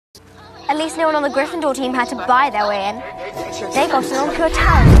At least no one on the Gryffindor team had to buy their way in. They got it on pure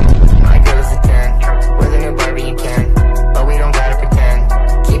talent. My girl is a 10. We're the new Barbie and Ken. But we don't gotta pretend.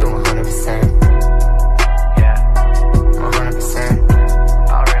 Keep it 100%. Yeah. 100%.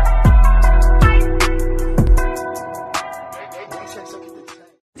 All real.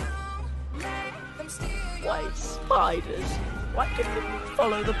 Why spiders? Why can you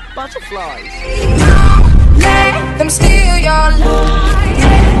follow the butterflies? Let them steal your life.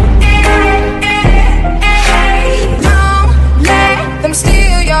 Don't let them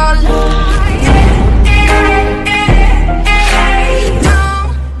steal your life.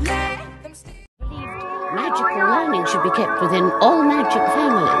 Magical learning should be kept within all magic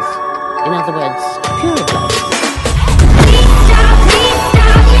families. In other words, purified.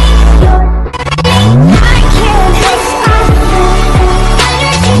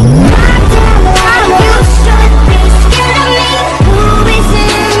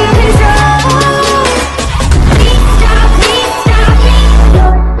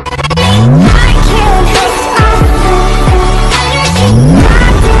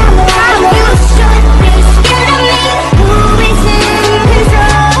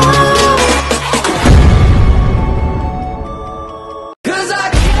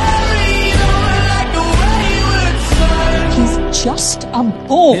 Just a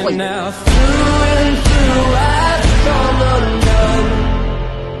boy. And now through and through I've come undone.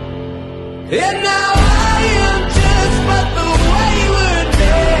 And now I am just but the wayward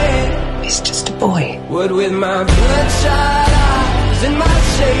man. He's just a boy. What with my bloodshot eyes and my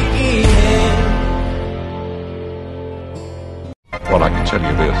shaky hand. Well, I can tell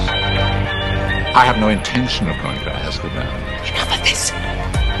you this. I have no intention of going to Azkaban. Enough of this.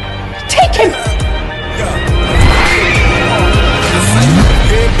 Take him!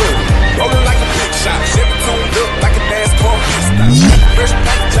 Rolling like a big shot, Chevy tuned up like a NASCAR pit stop. Fresh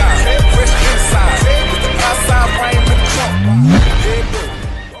paint job, head fresh inside, with the outside frame in the trunk.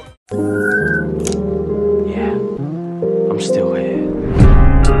 Yeah, I'm still here.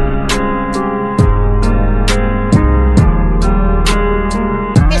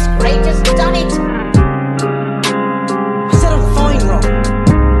 Miss Great has done it! I said I'm fine, Rob.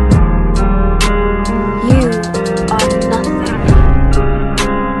 You are nothing.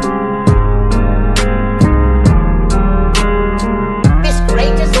 Miss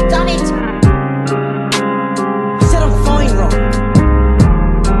Great has done it! I said I'm fine, Rob.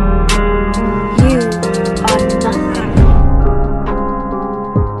 You are nothing.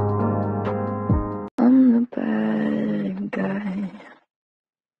 I'm the bad guy.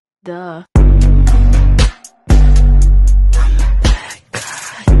 Duh.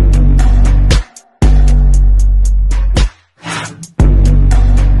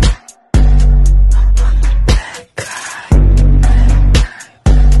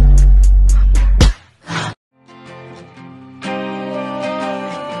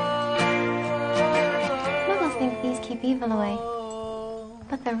 People think these keep evil away,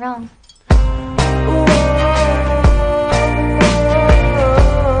 but they're wrong.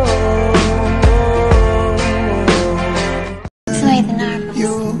 Slay the narcos.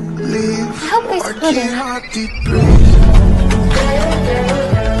 I hope they split it. I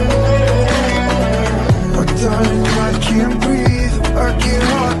can't breathe, I can't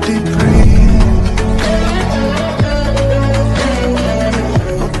hardly breathe.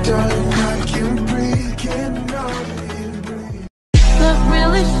 Oh, darling, I can't breathe, can't hardly breathe. Not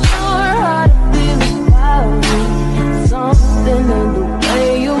really sure how to feel about you. Something in the way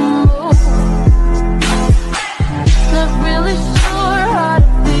you move. Not really sure how to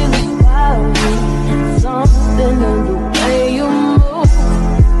feel about you. Something in the way you move.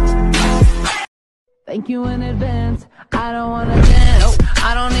 Thank you in advance. I don't wanna dance.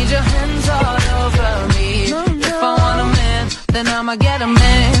 I don't need your hands all over me. If I want a man, then I'ma get a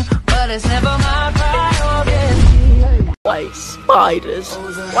man. But it's never my priority. Why spiders?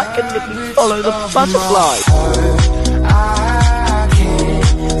 Why can you follow the butterflies? I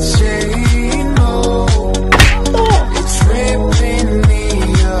can't say no. It's ripping me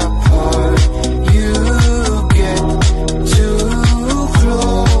apart. You get too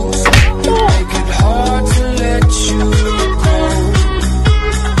close. You make it hard to let you go.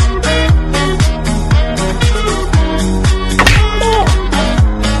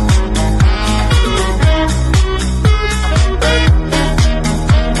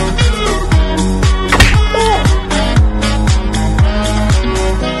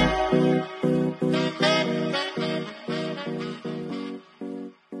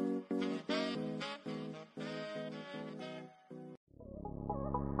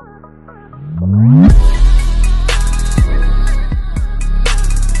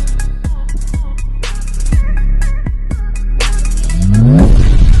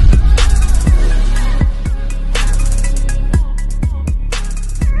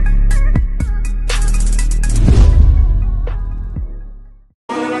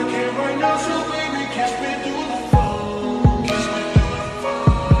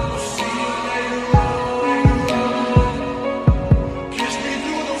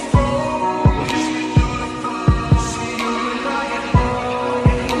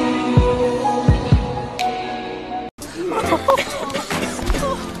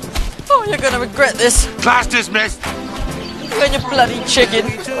 Oh, you're gonna regret this. Class dismissed. You and your bloody chicken.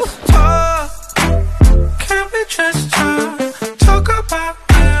 Can we just talk about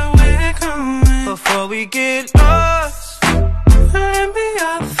where we're going before we get lost? And be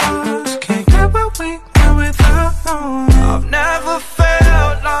our thoughts. Can't get what we want without knowing. I've never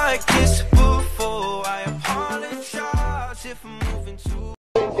felt like this before. I apologize if I'm moving too.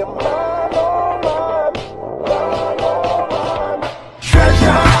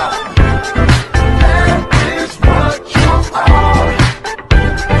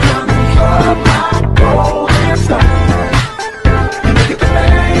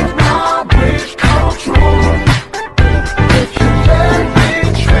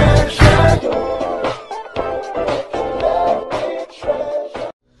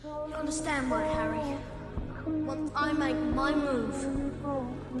 Understand why, Harry? Once I make my move,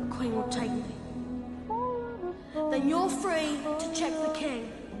 the Queen will take me. Then you're free to check the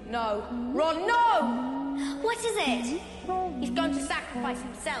King. No. Ron, no! What is it? He's going to sacrifice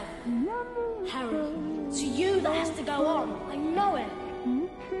himself. Harry, it's you that has to go on. I know it.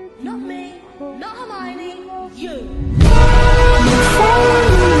 Not me, not Hermione, you.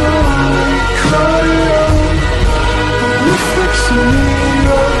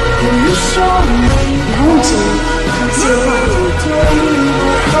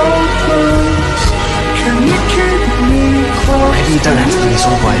 Maybe you don't have to do this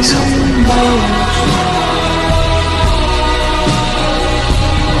all by yourself.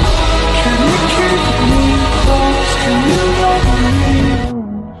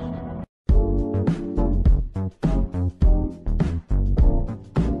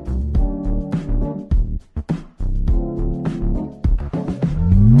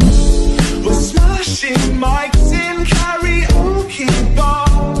 We're smashing mics in karaoke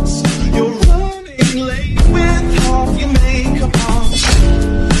bars. You're running late with half your makeup on.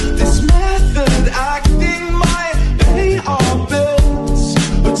 This method acting might pay our bills,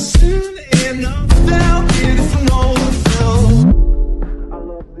 but soon enough they'll get it for no fill. I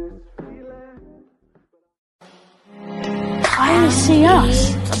love this feeling. I only see us.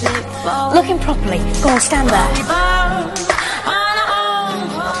 Looking properly. Go on, stand there.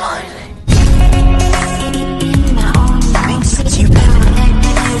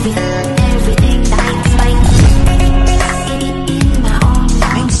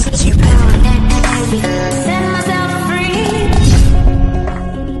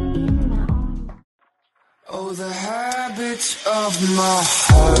 Oh, the habits of my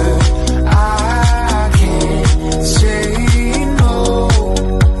heart, I can't say no.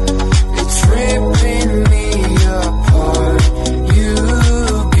 It's ripping me apart. You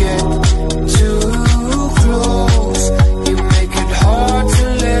get too close. You make it hard to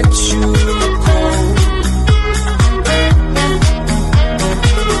let you go.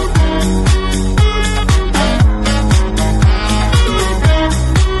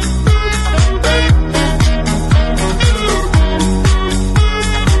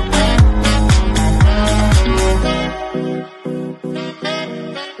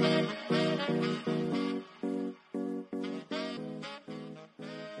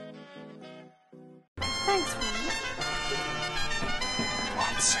 Thanks, Ron.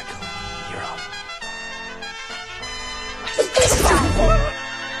 1 second. You're up.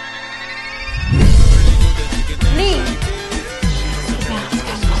 Leave!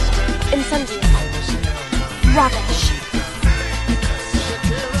 Incendio. Rubbish.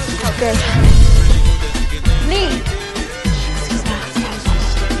 How good. Leave!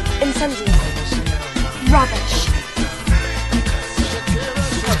 Incendio. Rubbish.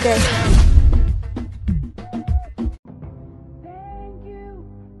 How good.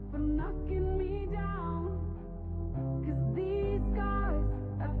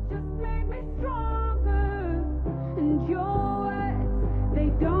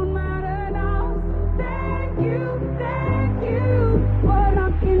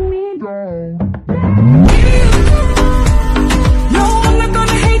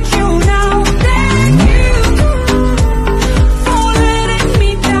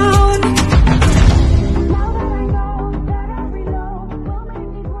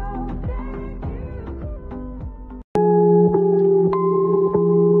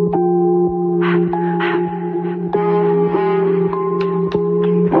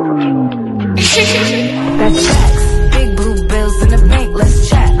 Big blue bills in the bank, let's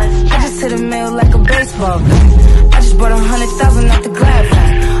chat. I just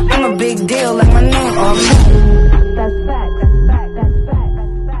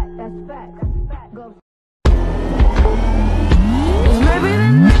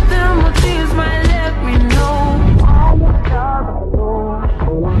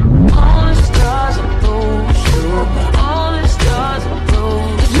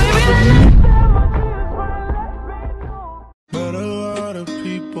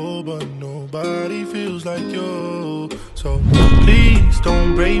like you. So please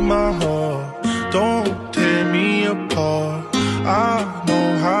don't break my heart, don't tear me apart. I know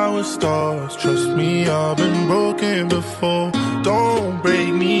how it starts, trust me, I've been broken before. Don't break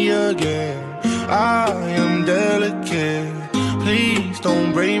me again, I am delicate. Please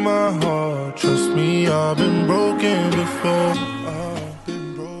don't break my heart, trust me, I've been broken before. I've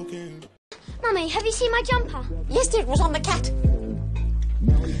been broken. Mummy, have you seen my jumper? Yes, dear, it was on the cat.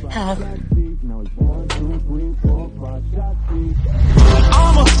 Hello.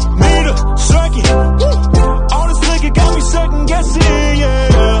 I'ma need a second. All this liquor got me second guessing,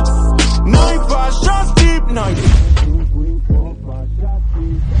 yeah. 95 shots deep, 90.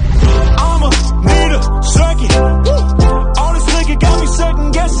 I'ma need a second. All this liquor got me second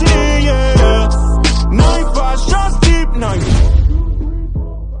guessing, yeah. 95 shots deep, 90.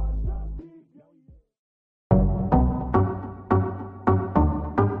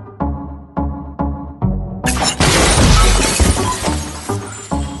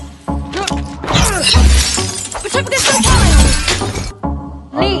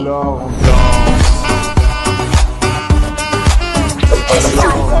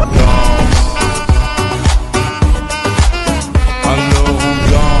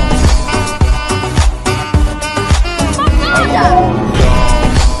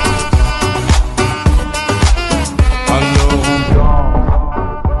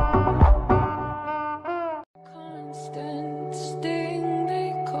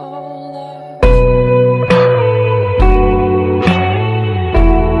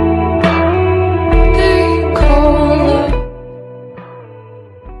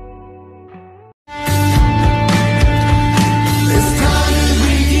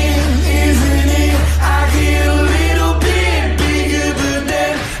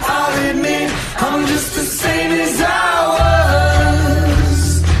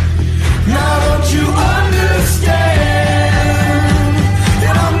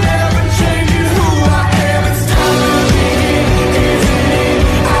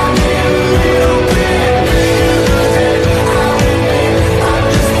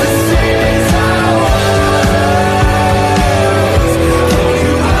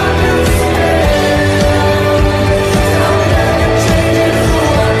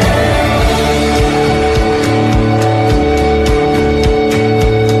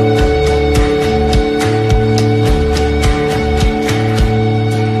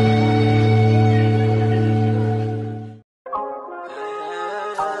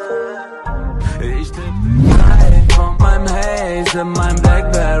 in mein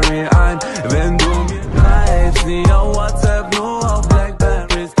Blackberry ein. Wenn du mir bleibst, nie auf WhatsApp, nur auf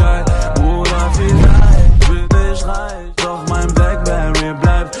Blackberry Sky. Bruder, vielleicht bin ich reich, doch mein Blackberry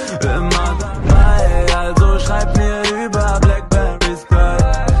bleibt immer dabei. Also schreib mir über Blackberry Sky.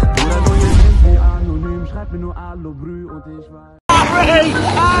 Bruder, du bist wie anonym, schreib mir nur Hallo Brü und ich weiß.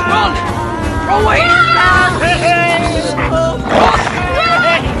 Run! Away!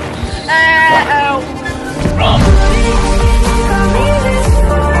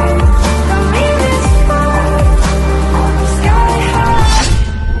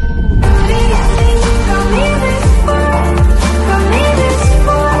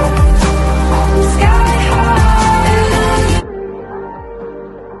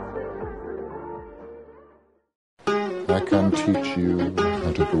 I can teach you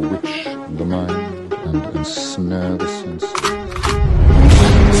how to bewitch the mind and ensnare the senses.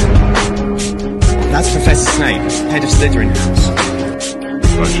 That's Professor Snape, head of Slytherin House.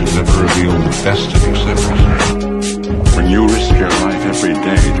 But you never reveal the best of yourself. When you risk your life every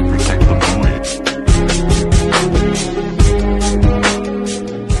day to protect the boy.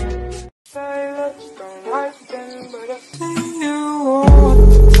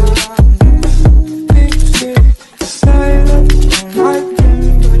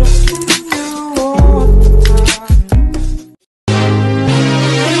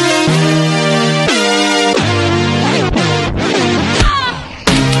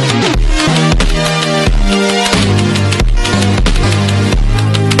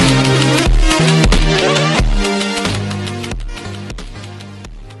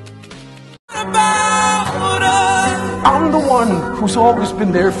 I'm the one who's always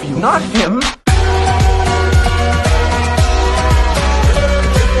been there for you, not him.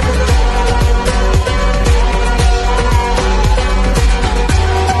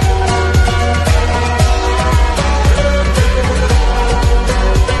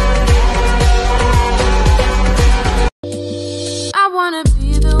 I wanna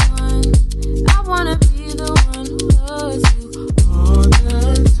be the one. I wanna be the one who loves you all the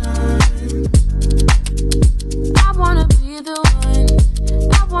time. I wanna be the one.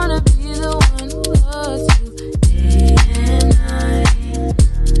 I wanna be the one.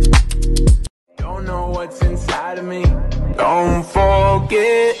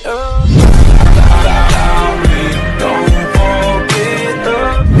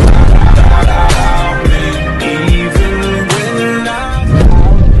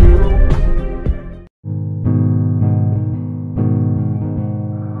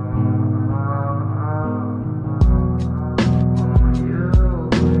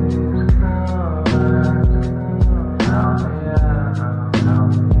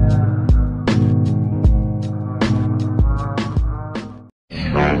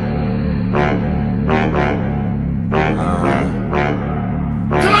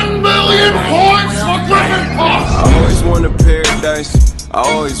 I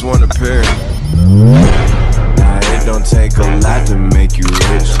always want a pair. Nah, it don't take a lot to make you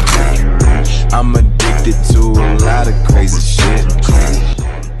rich. I'm a